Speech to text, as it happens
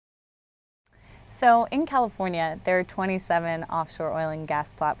So in California, there are 27 offshore oil and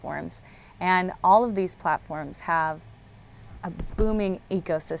gas platforms, and all of these platforms have a booming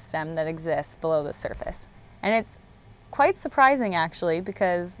ecosystem that exists below the surface. And it's quite surprising actually,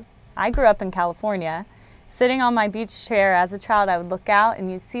 because I grew up in California. Sitting on my beach chair as a child, I would look out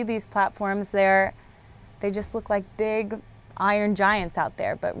and you'd see these platforms there. They just look like big iron giants out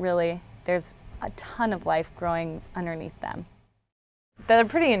there, but really there's a ton of life growing underneath them. They're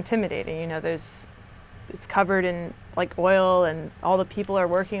pretty intimidating, you know, it's covered in like oil and all the people are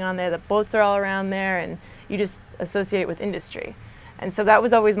working on there, the boats are all around there, and you just associate it with industry. And so that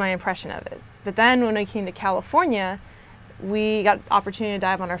was always my impression of it. But then when I came to California, we got the opportunity to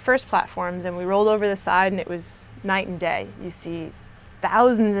dive on our first platforms, and we rolled over the side and it was night and day. You see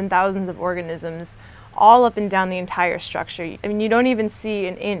thousands and thousands of organisms all up and down the entire structure. I mean, you don't even see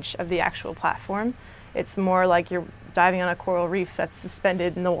an inch of the actual platform. It's more like you're diving on a coral reef that's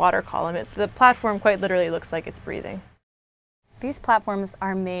suspended in the water column. The platform quite literally looks like it's breathing. These platforms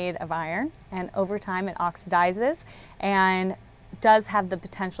are made of iron, and over time it oxidizes and does have the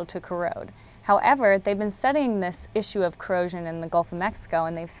potential to corrode. However, they've been studying this issue of corrosion in the Gulf of Mexico,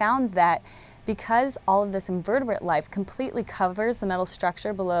 and they found that because all of this invertebrate life completely covers the metal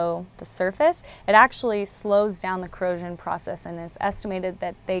structure below the surface, it actually slows down the corrosion process, and is estimated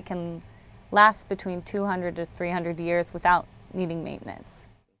that they can last between 200 to 300 years without needing maintenance.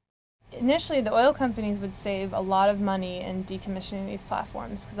 Initially, the oil companies would save a lot of money in decommissioning these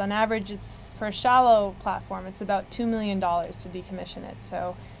platforms, because on average, for a shallow platform, it's about $2 million to decommission it.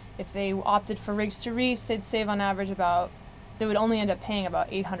 So if they opted for Rigs-to-Reefs, they'd save on average they would only end up paying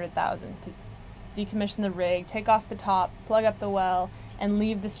about $800,000 to decommission the rig, take off the top, plug up the well, and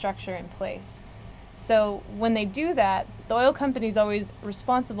leave the structure in place. So when they do that, the oil company is always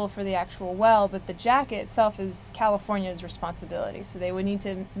responsible for the actual well, but the jacket itself is California's responsibility. So they would need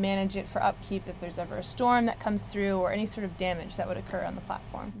to manage it for upkeep if there's ever a storm that comes through or any sort of damage that would occur on the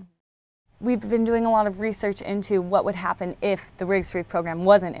platform. We've been doing a lot of research into what would happen if the Rigs-to-Reefs program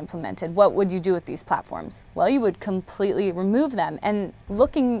wasn't implemented. What would you do with these platforms? Well, you would completely remove them. And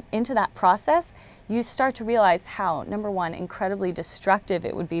looking into that process, you start to realize how, number one, incredibly destructive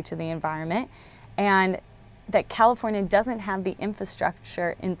it would be to the environment, and that California doesn't have the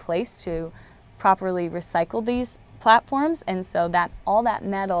infrastructure in place to properly recycle these platforms, and so that all that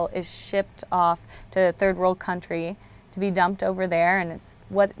metal is shipped off to a third world country to be dumped over there. And it's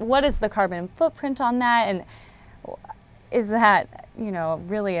what is the carbon footprint on that, and is that, you know,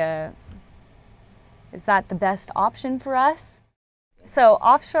 really is that the best option for us? So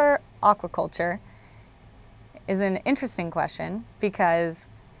offshore aquaculture is an interesting question, because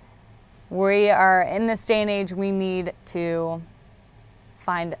we are, in this day and age, we need to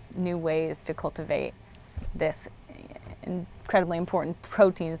find new ways to cultivate this incredibly important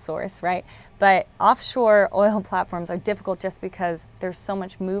protein source, right? But offshore oil platforms are difficult just because there's so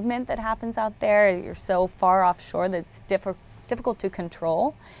much movement that happens out there. You're so far offshore that it's difficult to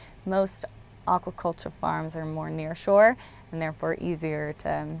control. Most aquaculture farms are more near shore and therefore easier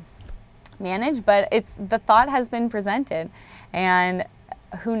to manage, but the thought has been presented, and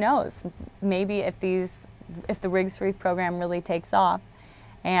who knows, maybe if the Rigs-to-Reefs program really takes off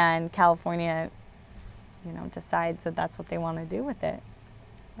and California, you know, decides that that's what they want to do with it,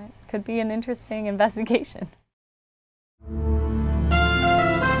 that could be an interesting investigation.